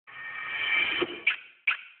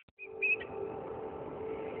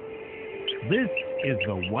This is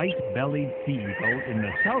the white-bellied sea eagle in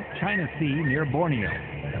the South China Sea near Borneo.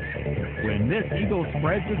 When this eagle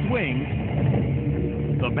spreads its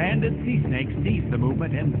wings, the banded sea snake sees the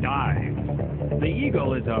movement and dives. The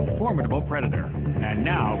eagle is a formidable predator, and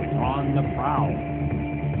now it's on the prowl.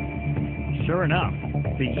 Sure enough,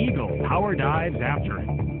 the eagle power dives after it.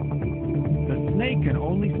 The snake can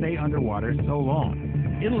only stay underwater so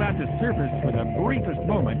long. It'll have to surface for the briefest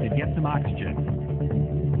moment to get some oxygen.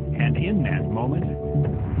 And in that moment,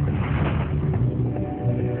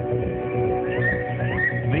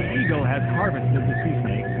 the eagle has harvested the sea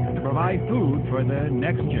snakes to provide food for the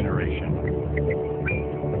next generation.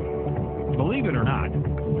 Believe it or not,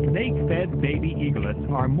 snake-fed baby eaglets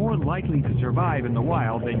are more likely to survive in the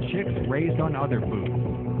wild than chicks raised on other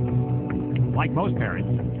foods. Like most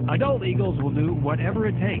parents, adult eagles will do whatever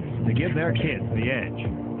it takes to give their kids the edge.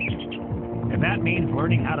 If that means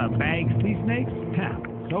learning how to bag sea snakes,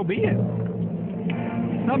 so be it.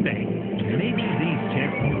 Someday, maybe these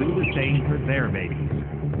chicks will do the same for their babies.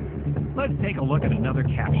 Let's take a look at another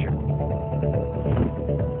capture.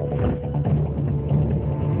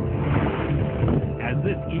 As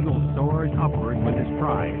this eagle soars upward with his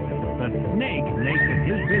prize, the snake makes it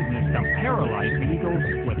his business to paralyze the eagle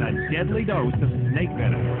with a deadly dose of snake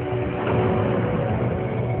venom.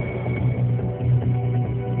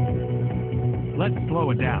 Let's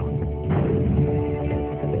slow it down.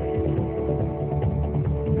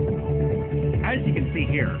 As you can see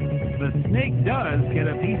here, the snake does get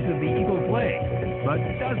a piece of the eagle's leg, but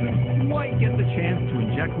doesn't quite get the chance to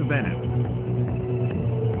inject the venom.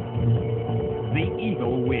 The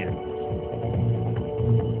eagle wins.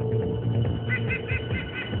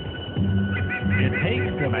 It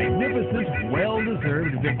takes a magnificent,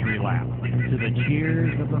 well-deserved victory lap to the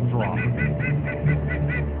cheers of the throng.